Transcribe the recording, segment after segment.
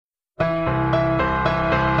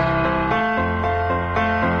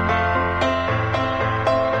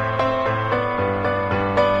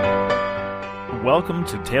welcome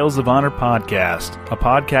to Tales of Honor Podcast, a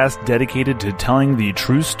podcast dedicated to telling the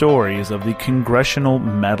true stories of the Congressional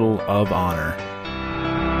Medal of Honor.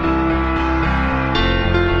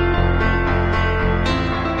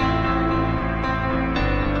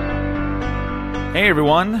 Hey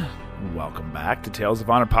everyone, welcome back to Tales of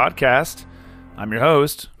Honor Podcast. I'm your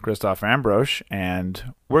host, Christoph Ambrosch,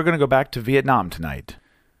 and we're going to go back to Vietnam tonight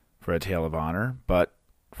for a Tale of Honor. But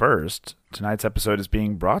first, tonight's episode is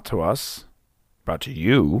being brought to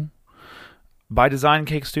you, by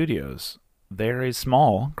DesignCake Studios. They're a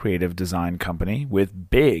small creative design company with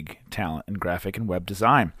big talent in graphic and web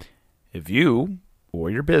design. If you or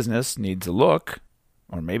your business needs a look,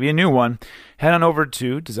 or maybe a new one, head on over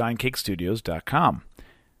to DesignCakeStudios.com.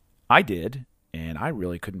 I did, and I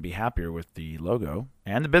really couldn't be happier with the logo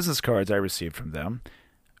and the business cards I received from them,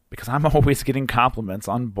 because I'm always getting compliments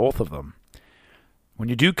on both of them. When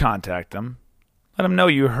you do contact them, let them know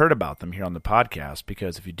you heard about them here on the podcast,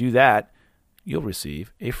 because if you do that, you'll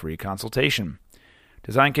receive a free consultation.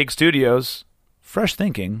 DesignCake Studios, fresh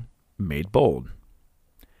thinking made bold.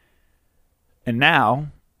 And now,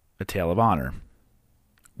 a Tale of Honor.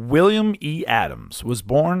 William E. Adams was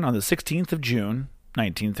born on the 16th of June,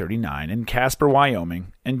 1939, in Casper,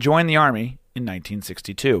 Wyoming, and joined the Army in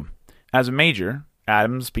 1962. As a major,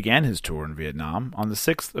 Adams began his tour in Vietnam on the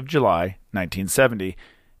 6th of July, 1970,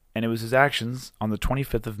 and it was his actions on the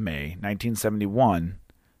 25th of May, 1971,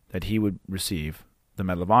 that he would receive the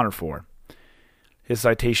Medal of Honor for. His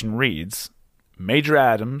citation reads, Major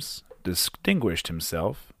Adams distinguished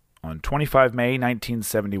himself on 25 May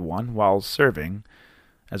 1971 while serving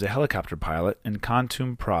as a helicopter pilot in Con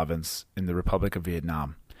Tum Province in the Republic of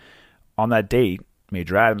Vietnam. On that date,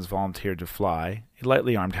 Major Adams volunteered to fly a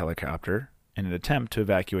lightly armed helicopter in an attempt to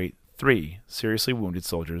evacuate 3 seriously wounded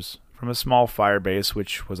soldiers from a small fire base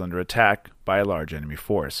which was under attack by a large enemy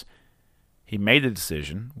force. He made the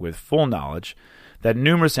decision with full knowledge that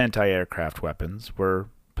numerous anti-aircraft weapons were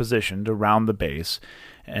positioned around the base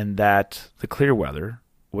and that the clear weather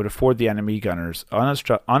would afford the enemy gunners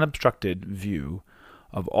unobstructed view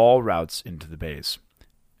of all routes into the base.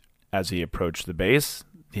 As he approached the base,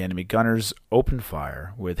 the enemy gunners opened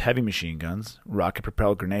fire with heavy machine guns,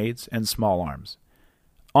 rocket-propelled grenades, and small arms.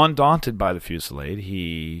 Undaunted by the fusillade,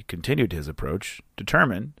 he continued his approach,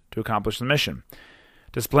 determined to accomplish the mission.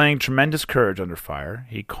 Displaying tremendous courage under fire,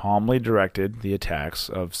 he calmly directed the attacks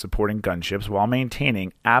of supporting gunships while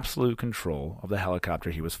maintaining absolute control of the helicopter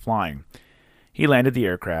he was flying. He landed the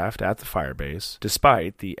aircraft at the firebase,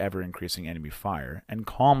 despite the ever-increasing enemy fire, and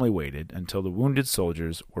calmly waited until the wounded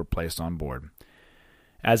soldiers were placed on board.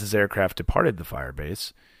 As his aircraft departed the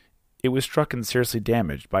firebase, it was struck and seriously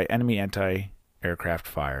damaged by enemy anti-aircraft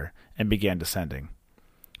fire and began descending.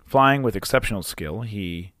 Flying with exceptional skill,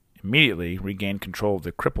 he immediately regained control of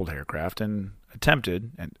the crippled aircraft and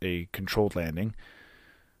attempted a controlled landing.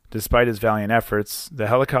 Despite his valiant efforts, the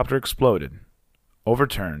helicopter exploded,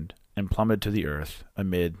 overturned, and plummeted to the earth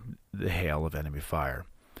amid the hail of enemy fire.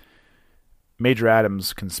 Major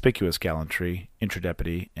Adams' conspicuous gallantry,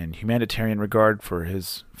 intrepidity, and humanitarian regard for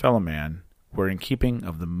his fellow man were in keeping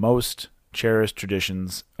of the most cherished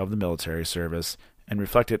traditions of the military service and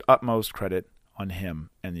reflected utmost credit on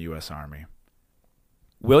him and the U.S. Army.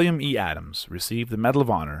 William E. Adams received the Medal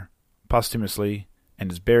of Honor posthumously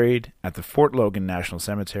and is buried at the Fort Logan National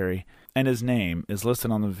Cemetery, and his name is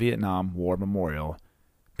listed on the Vietnam War Memorial,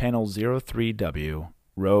 Panel 03W,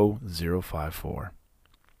 Row 054.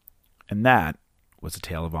 And that was a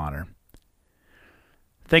Tale of Honor.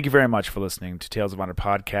 Thank you very much for listening to Tales of Honor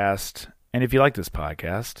Podcast. And if you like this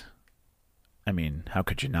podcast, I mean, how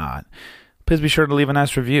could you not? Please be sure to leave a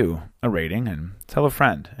nice review, a rating, and tell a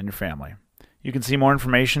friend and your family. You can see more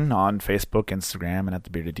information on Facebook, Instagram, and at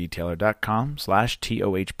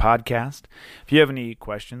thebeardedetailer.com/TOH podcast. If you have any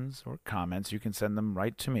questions or comments, you can send them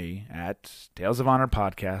right to me at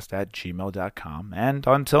talesofhonorpodcast@gmail.com. And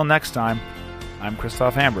until next time, I'm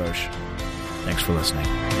Christoph Ambrosch. Thanks for listening.